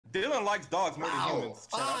Dylan likes dogs more than humans.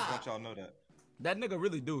 Chat, I just want y'all to know that. That nigga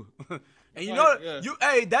really do. And you know,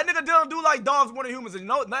 hey, that nigga Dylan do like dogs more than humans. And you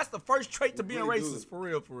know, that's the first trait to being racist. For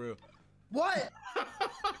real, for real. What?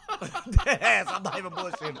 Deadass, I'm not even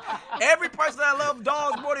bullshitting. Every person that loves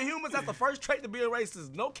dogs more than humans, that's the first trait to being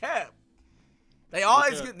racist. No cap. They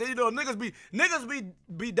always get, you know, niggas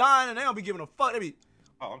be dying and they don't be giving a fuck. They be,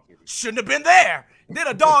 shouldn't have been there. Then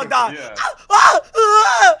a dog died.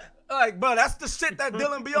 Like, bro, that's the shit that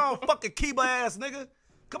Dylan be on. Fucking Kiba ass nigga.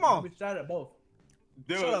 Come on. We tried it both.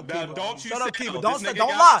 Dude, Shut up, Kiba. Don't you Shut up, say Kiba. no.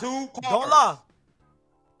 Don't lie. Don't lie.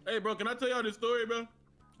 Hey, bro, can I tell y'all this story, bro?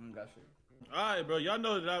 Got shit. All right, bro. Y'all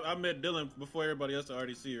know that I met Dylan before everybody else at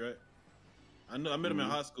RDC, right? I met him in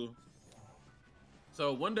high school.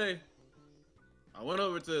 So one day, I went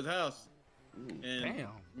over to his house, and I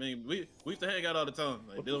mean, we used to hang out all the time.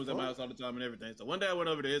 Like Dylan was at my house all the time and everything. So one day I went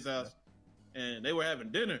over to his house, and they were having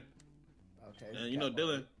dinner. Okay. And you know,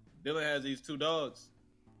 Dylan has these 2 dogs.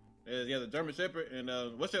 He has a German Shepherd, and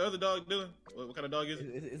what's your other dog, Dylan? What kind of dog is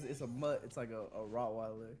it? It's a mutt. It's like a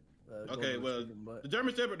Rottweiler. Okay, well, the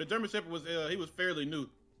German Shepherd was he was fairly new,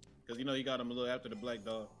 because you know he got him a little after the black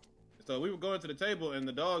dog. So we were going to the table, and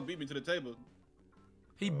the dog beat me to the table.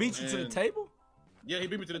 He beat you to the table? Yeah, he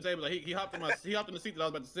beat me to the table. Like he hopped in the seat that I was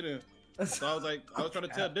about to sit in. So I was trying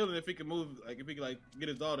to tell Dylan if he could move, like if he could like get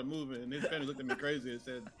his dog to move, and his family looked at me crazy and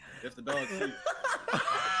said, "That's the dog's seat."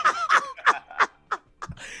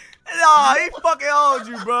 Nah, he fucking owed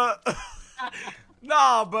you, bro.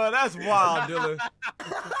 Nah, bro, that's wild, Dylan.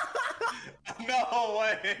 No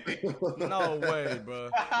way. No way, bro.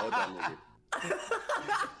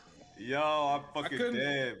 Yo, I'm fucking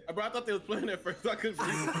dead. Bro, I thought they was playing at first. I couldn't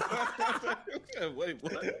breathe. Wait,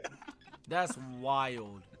 what? That's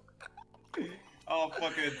wild. Oh,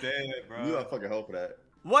 fucking dead, bro. You got fucking help for that.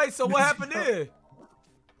 Wait, so what happened there?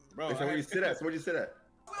 Bro, so where you sit at? So where'd you sit at?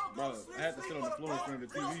 Bro, I had to sit on the floor in front of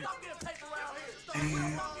the TV.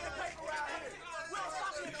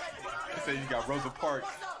 I said you got Rosa Parks.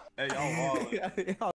 Hey, y'all.